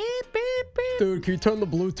 100%. Beep, beep, beep. Dude, can you turn the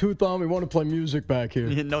Bluetooth on? We want to play music back here.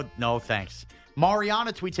 No, thanks.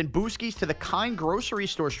 Mariana tweets in Booskies to the kind grocery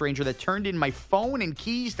store stranger that turned in my phone and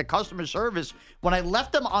keys to customer service when I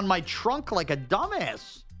left them on my trunk like a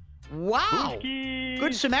dumbass. Wow. Booskies.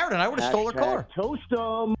 Good Samaritan. I would have stole her car. Toast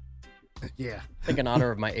 'em. Yeah. I think in honor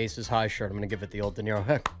of my Aces High shirt, I'm going to give it the old De Niro.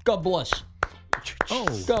 Hey, God bless.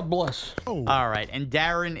 Oh. God bless. Oh. All right. And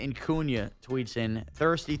Darren in Cunha tweets in,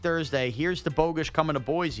 Thirsty Thursday, here's the Bogus coming to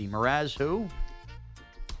Boise. Mraz who?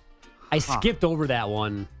 I skipped over that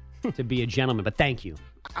one to be a gentleman, but thank you.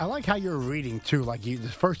 I like how you're reading, too. Like, the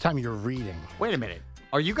first time you're reading. Wait a minute.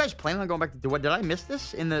 Are you guys planning on going back to what? Did I miss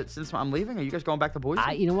this since I'm leaving? Are you guys going back to Boise?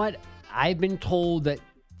 You know what? I've been told that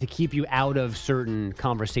to keep you out of certain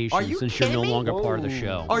conversations since you're no longer part of the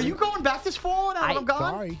show. Are you going back this fall now that I'm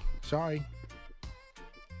gone? Sorry.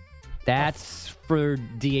 That's for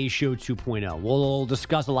DA Show 2.0. We'll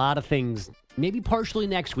discuss a lot of things, maybe partially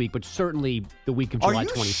next week, but certainly the week of July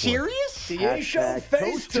 24th. Are you serious? DA Show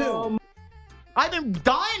Phase 2. I've been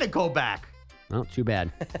dying to go back. Oh, too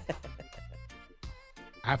bad.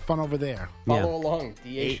 Have fun over there. Follow along.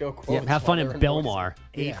 DA Show quotes. Yeah, have fun in Belmar.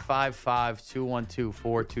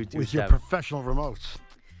 855-212-4227. With your professional remotes.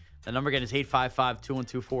 The number again is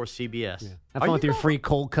 855-212-4CBS. Yeah. Have fun with your free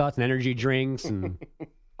cold cuts and energy drinks. And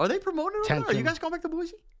Are they promoting it? Are you guys going back to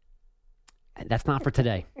Boise? That's not for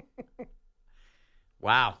today.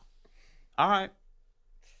 Wow. All right.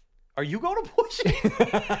 Are you going to Boise?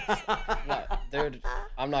 What? Dude,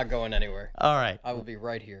 I'm not going anywhere. All right. I will be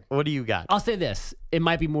right here. What do you got? I'll say this. It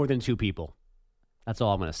might be more than two people. That's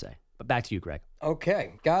all I'm going to say. But back to you, Greg.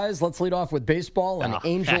 Okay, guys, let's lead off with baseball and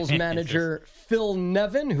Angels manager Phil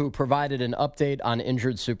Nevin, who provided an update on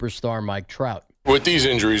injured superstar Mike Trout. With these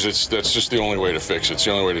injuries, that's just the only way to fix it. It's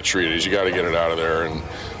the only way to treat it. Is you got to get it out of there, and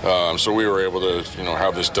so we were able to,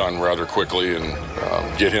 have this done rather quickly and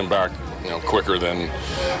get him back, quicker than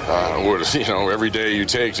would. Every day you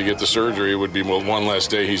take to get the surgery would be one less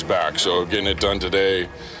day he's back. So getting it done today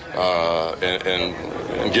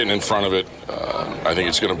and getting in front of it, I think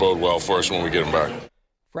it's going to bode well for us when we get him back.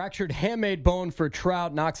 Fractured hamate bone for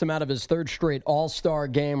Trout knocks him out of his third straight All-Star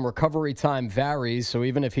game. Recovery time varies, so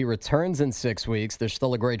even if he returns in 6 weeks, there's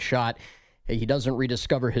still a great shot he doesn't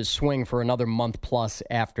rediscover his swing for another month plus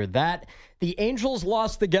after that. The Angels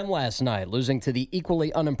lost again last night, losing to the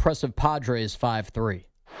equally unimpressive Padres 5-3.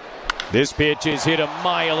 This pitch is hit a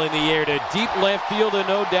mile in the air to deep left field, a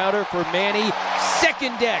no-doubter for Manny.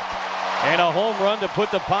 Second deck, and a home run to put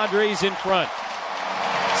the Padres in front.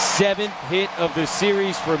 Seventh hit of the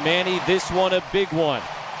series for Manny. This one a big one.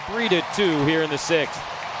 3-2 here in the sixth.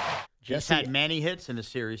 Just had Manny hits in the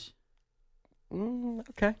series.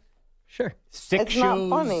 Okay, sure. Six shows. Not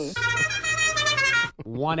funny.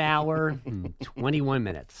 1 hour and 21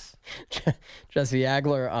 minutes. Jesse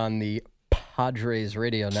Agler on the Padres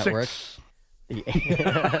radio network.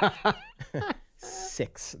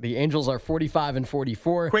 Six. The Angels are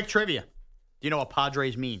 45-44. Quick trivia. Do you know what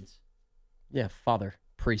Padres means? Yeah, father.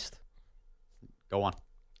 Priest. Go on.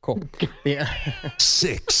 Cool. Yeah.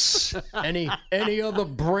 6. Any other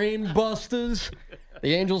brain busters?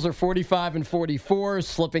 The Angels are 45-44,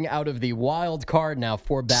 slipping out of the wild card, now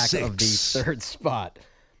 4 back of the third spot.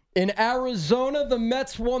 In Arizona, the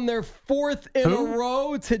Mets won their 4th in a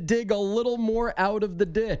row to dig a little more out of the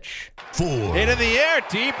ditch. 4. Into the air,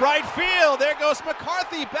 deep right field. There goes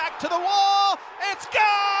McCarthy back to the wall. It's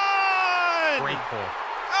gone! Great call.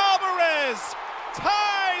 Alvarez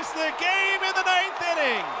ties the game in the 9th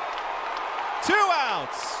inning. 2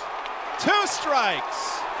 outs, 2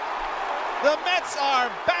 strikes. The Mets are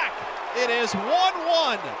back. It is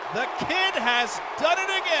 1-1. The kid has done it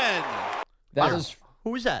again. That is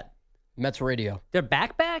who is that? Mets radio. They're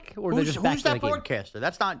back? Or they're just back who's to that the game? broadcaster?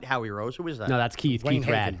 That's not Howie Rose. Who is that? No, that's Keith. Wayne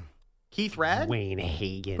Keith Rad. Hagen. Keith Rad? Wayne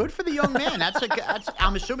Hagen. Good for the young man. That's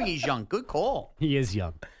I'm assuming he's young. Good call. He is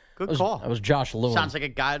young. Good call. That was Josh Lewin. Sounds like a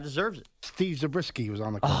guy that deserves it. Steve Zabriskie was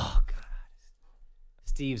on the call. Oh, God.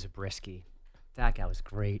 Steve Zabriskie. That guy was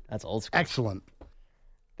great. That's old school. Excellent.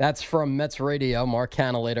 That's from Mets radio. Mark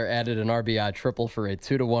Canha later added an RBI triple for a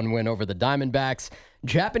 2-1 win over the Diamondbacks.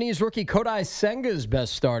 Japanese rookie Kodai Senga's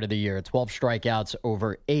best start of the year, 12 strikeouts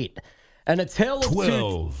over 8. And a tale of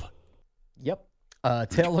 12. A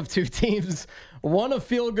tale of two teams. One, a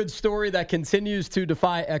feel-good story that continues to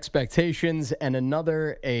defy expectations, and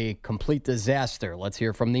another, a complete disaster. Let's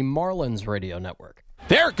hear from the Marlins radio network.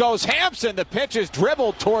 There goes Hampson. The pitch is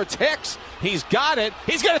dribbled towards Hicks. He's got it.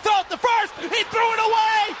 He's going to throw it to first. He threw it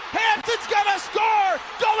away. Hampton's going to score.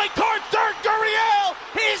 Going towards third, Gurriel.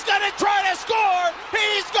 He's going to try to score.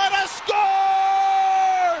 He's going to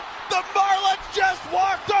score. The Marlins just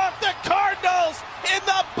walked off the Cardinals in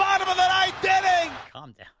the bottom of the ninth inning.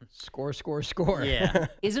 Calm down. Score, score, score. Yeah.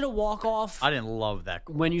 Is it a walk-off? I didn't love that.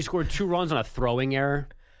 When you scored 2 runs on a throwing error?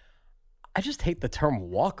 I just hate the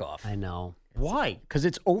term walk-off. I know. Why? Because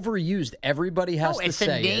it's overused. Everybody has to say it. It's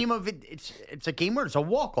the name of it. It's a game winner. It's a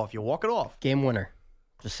walk-off. You walk it off. Game winner.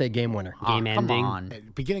 Just say game winner. Game ending. Come on. At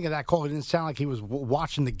the beginning of that call, it didn't sound like he was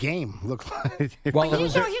watching the game. Looked like. Well,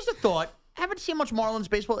 Here's the thought. Haven't seen much Marlins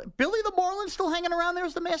baseball. Billy the Marlin still hanging around there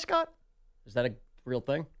as the mascot? Is that a real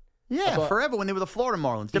thing? Yeah, forever when they were the Florida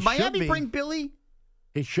Marlins. Did Miami bring Billy?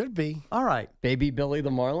 It should be. All right. Baby Billy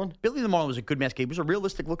the Marlin? Billy the Marlin was a good mascot. He was a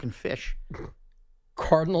realistic-looking fish.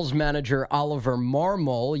 Cardinals manager Oliver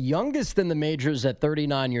Marmol, youngest in the majors at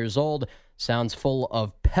 39 years old, sounds full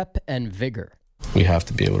of pep and vigor. We have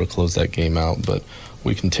to be able to close that game out, but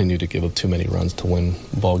we continue to give up too many runs to win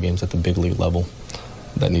ball games at the big league level.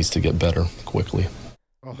 That needs to get better quickly.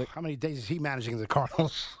 Oh, how many days is he managing the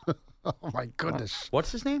Cardinals? Oh, my goodness.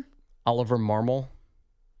 What's his name? Oliver Marmol.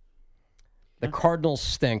 The Cardinals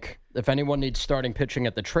stink. If anyone needs starting pitching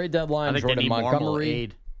at the trade deadline, Jordan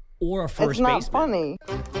Montgomery or a first baseman. It's not funny.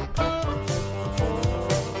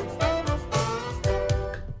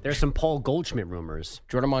 There's some Paul Goldschmidt rumors.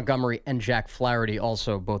 Jordan Montgomery and Jack Flaherty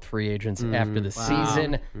also both free agents after the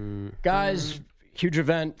season. Guys, huge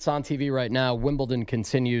event. It's on TV right now. Wimbledon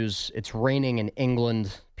continues. It's raining in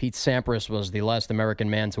England. Pete Sampras was the last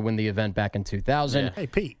American man to win the event back in 2000. Hey,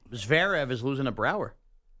 Pete. Zverev is losing to Brouwer.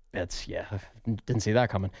 Didn't see that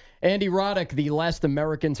coming. Andy Roddick, the last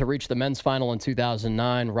American to reach the men's final in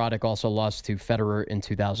 2009. Roddick also lost to Federer in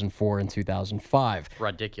 2004 and 2005.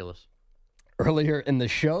 Ridiculous. Earlier in the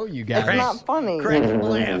show, you guys... It's not funny.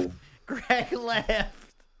 Greg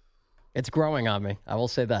laughed. It's growing on me. I will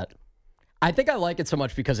say that. I think I like it so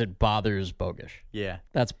much because it bothers Bogish. Yeah.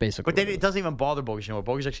 That's basically But then it doesn't even bother Bogish anymore.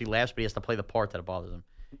 Bogish actually laughs, but he has to play the part that it bothers him.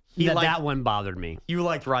 That one bothered me. You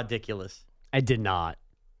liked Ridiculous. I did not.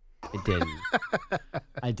 It didn't.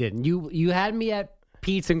 I didn't. You had me at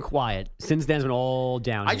Pete's and Quiet. Since then, it's been all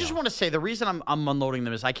down. I just want to say the reason I'm unloading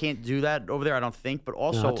them is I can't do that over there, I don't think, but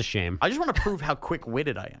also... No, it's a shame. I just want to prove how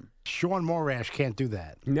quick-witted I am. Sean Morash can't do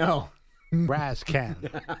that. No. Raz can.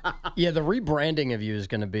 Yeah, the rebranding of you is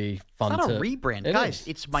going to be fun. It's not a rebrand. Guys,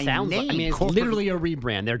 it's my name. I mean, it's literally a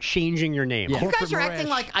rebrand. They're changing your name. Yeah. You guys are acting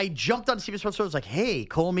like I jumped on CBS Sports. I was like, hey,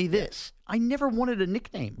 call me this. I never wanted a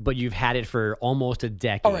nickname. But you've had it for almost a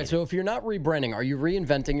decade. All right, so if you're not rebranding, are you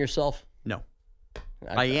reinventing yourself? No.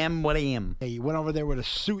 Okay. I am what I am. Hey, you went over there with a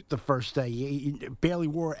suit the first day. You barely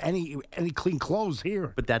wore any clean clothes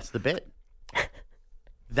here. But that's the bit.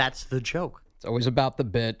 That's the joke. It's always about the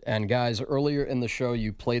bit. And guys, earlier in the show,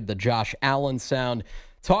 you played the Josh Allen sound.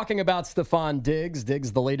 Talking about Stephon Diggs.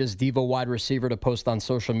 Diggs, the latest Devo wide receiver to post on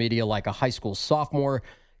social media like a high school sophomore.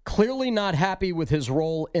 Clearly not happy with his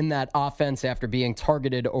role in that offense after being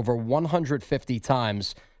targeted over 150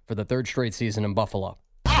 times for the third straight season in Buffalo.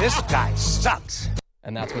 This guy sucks.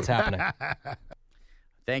 And that's what's happening.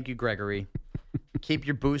 Thank you, Gregory. Keep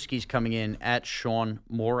your booskies coming in at Sean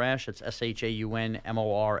Morash. It's ShaunMorash.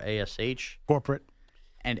 Corporate.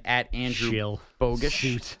 And at Andrew Bogish.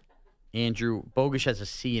 Shoot. Andrew Bogish has a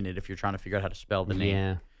C in it if you're trying to figure out how to spell the name.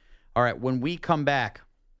 Yeah. All right, when we come back,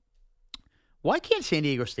 why can't San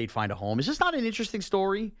Diego State find a home? Is this not an interesting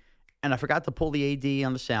story? And I forgot to pull the AD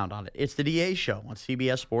on the sound on it. It's the DA Show on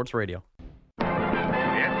CBS Sports Radio.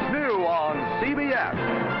 It's new on CBS.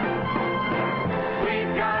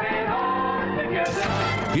 We've got it all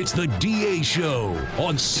together. It's the DA Show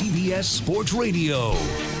on CBS Sports Radio.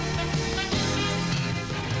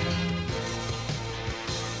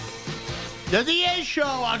 The DA Show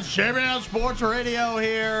on CBS Sports Radio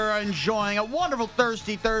here, enjoying a wonderful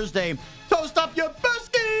Thirsty Thursday. Toast up your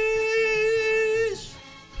biscuits!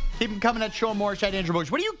 Keep them coming at Sean Morris, at Andrew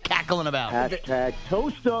Bush. What are you cackling about? Hashtag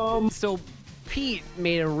toast them. So Pete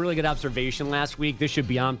made a really good observation last week. This should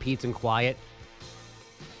be on Pete's and Quiet.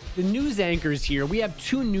 The news anchors here, we have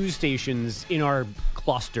two news stations in our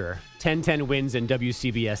cluster, 1010 Wins and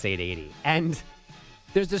WCBS 880. And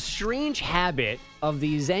there's a strange habit of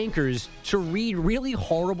these anchors to read really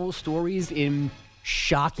horrible stories in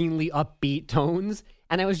shockingly upbeat tones.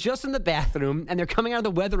 And I was just in the bathroom, and they're coming out of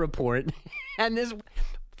the weather report, and this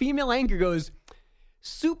female anchor goes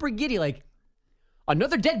super giddy, like,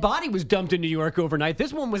 another dead body was dumped in New York overnight.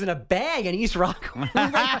 This one was in a bag in East Rockaway.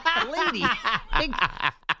 Like, lady.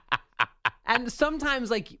 And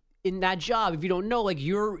sometimes, like, in that job, if you don't know, like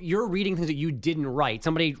you're reading things that you didn't write.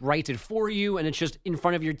 Somebody writes it for you, and it's just in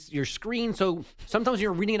front of your screen. So sometimes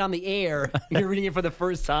you're reading it on the air. You're reading it for the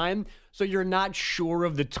first time, so you're not sure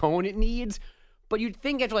of the tone it needs. But you'd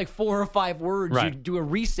think after like 4 or 5 words, you'd do a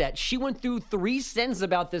reset. She went through 3 sentences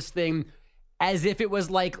about this thing as if it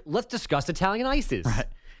was like, let's discuss Italian ices. Right.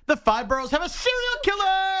 The 5 boroughs have a serial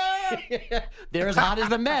killer. They're as hot as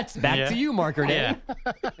the Mets. Back to you, Marker Day.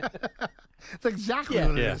 That's exactly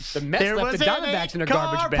what it is. The Mets left the Diamondbacks in a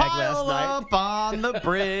garbage bag last night. Up on the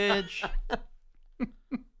bridge.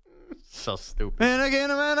 So stupid. And again,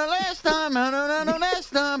 last time.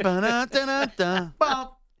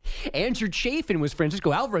 Andrew Chafin was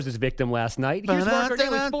Francisco Alvarez's victim last night. Here's Marker Day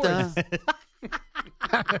with sports.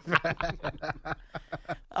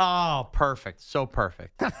 Oh, perfect. So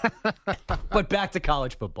perfect. But back to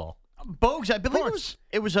college football. Bogues, I believe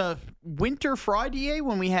it was a Winter Friday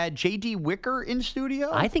when we had J.D. Wicker in studio.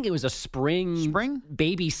 I think it was a spring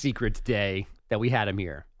baby secrets day that we had him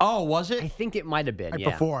here. Oh, was it? I think it might have been, Right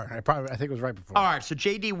before. I think it was right before. All right, so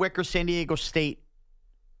J.D. Wicker, San Diego State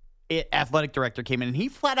athletic director, came in, and he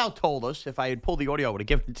flat out told us, if I had pulled the audio, I would have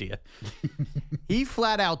given it to you. He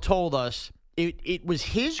flat out told us it was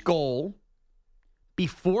his goal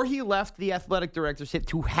before he left the athletic directorship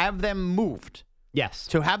to have them moved. Yes.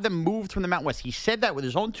 To have them moved from the Mountain West. He said that with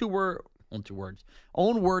his own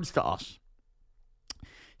words to us.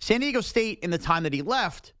 San Diego State, in the time that he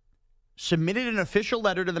left, submitted an official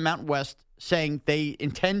letter to the Mountain West saying they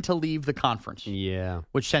intend to leave the conference. Yeah.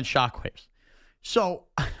 Which sent shockwaves. So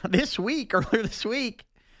earlier this week,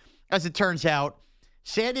 as it turns out,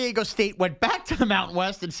 San Diego State went back to the Mountain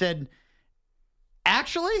West and said,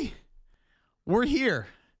 actually, we're here.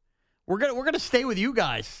 We're gonna stay with you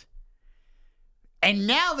guys. And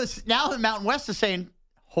now the Mountain West is saying,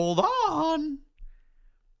 hold on.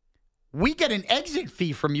 We get an exit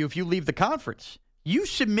fee from you if you leave the conference. You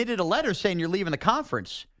submitted a letter saying you're leaving the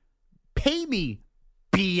conference. Pay me,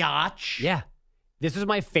 biatch. Yeah. This is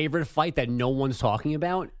my favorite fight that no one's talking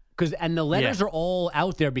about. And the letters are all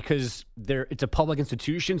out there because it's a public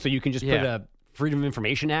institution, so you can just put a Freedom of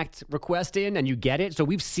Information Act request in and you get it. So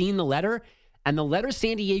we've seen the letter, and the letter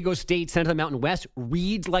San Diego State sent to the Mountain West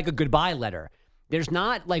reads like a goodbye letter. There's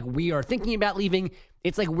not like we are thinking about leaving.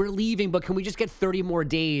 It's like we're leaving, but can we just get 30 more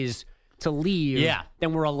days to leave? Yeah.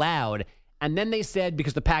 Then we're allowed. And then they said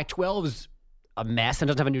because the Pac-12 is a mess and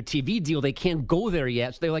doesn't have a new TV deal, they can't go there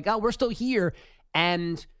yet. So they're like, oh, we're still here.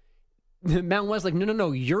 And the Mountain West like,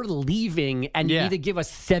 no, you're leaving, and you need to give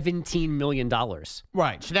us $17 million.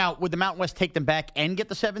 Right. So now, would the Mountain West take them back and get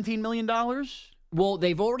the $17 million? Well,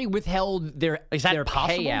 they've already withheld their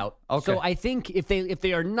payout. Okay. So I think if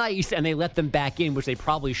they are nice and they let them back in, which they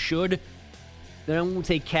probably should, they don't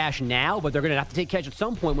take cash now, but they're going to have to take cash at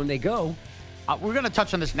some point when they go. We're going to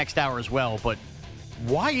touch on this next hour as well, but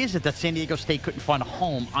why is it that San Diego State couldn't find a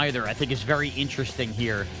home either? I think is very interesting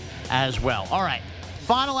here as well. All right.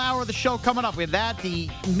 Final hour of the show coming up. We have that, the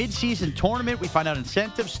midseason tournament. We find out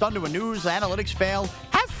incentives, stun to a news, analytics fail.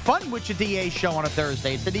 Have fun with your DA show on a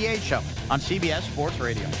Thursday. It's the DA show on CBS Sports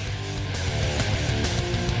Radio.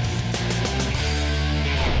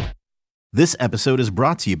 This episode is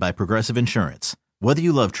brought to you by Progressive Insurance. Whether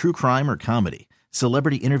you love true crime or comedy,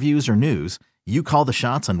 celebrity interviews or news, you call the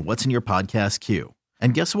shots on what's in your podcast queue.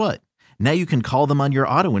 And guess what? Now you can call them on your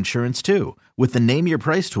auto insurance too with the Name Your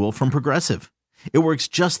Price tool from Progressive. It works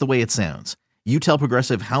just the way it sounds. You tell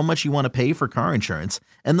Progressive how much you want to pay for car insurance,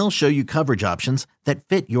 and they'll show you coverage options that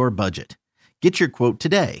fit your budget. Get your quote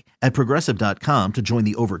today at Progressive.com to join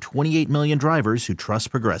the over 28 million drivers who trust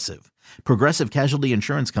Progressive. Progressive Casualty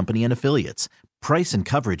Insurance Company and Affiliates. Price and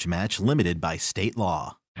coverage match limited by state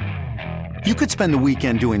law. You could spend the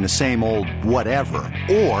weekend doing the same old whatever,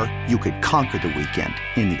 or you could conquer the weekend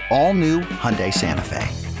in the all-new Hyundai Santa Fe.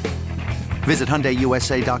 Visit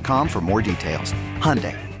HyundaiUSA.com for more details.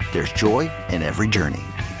 Hyundai, there's joy in every journey.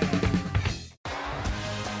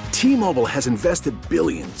 T-Mobile has invested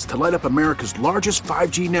billions to light up America's largest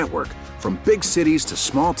 5G network, from big cities to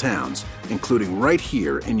small towns, including right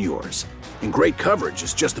here in yours. And great coverage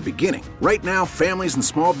is just the beginning. Right now, families and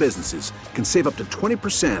small businesses can save up to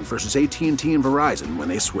 20% versus AT&T and Verizon when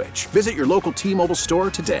they switch. Visit your local T-Mobile store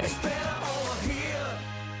today.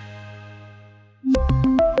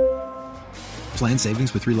 Plan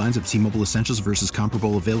savings with 3 lines of T-Mobile Essentials versus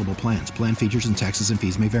comparable available plans. Plan features and taxes and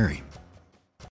fees may vary.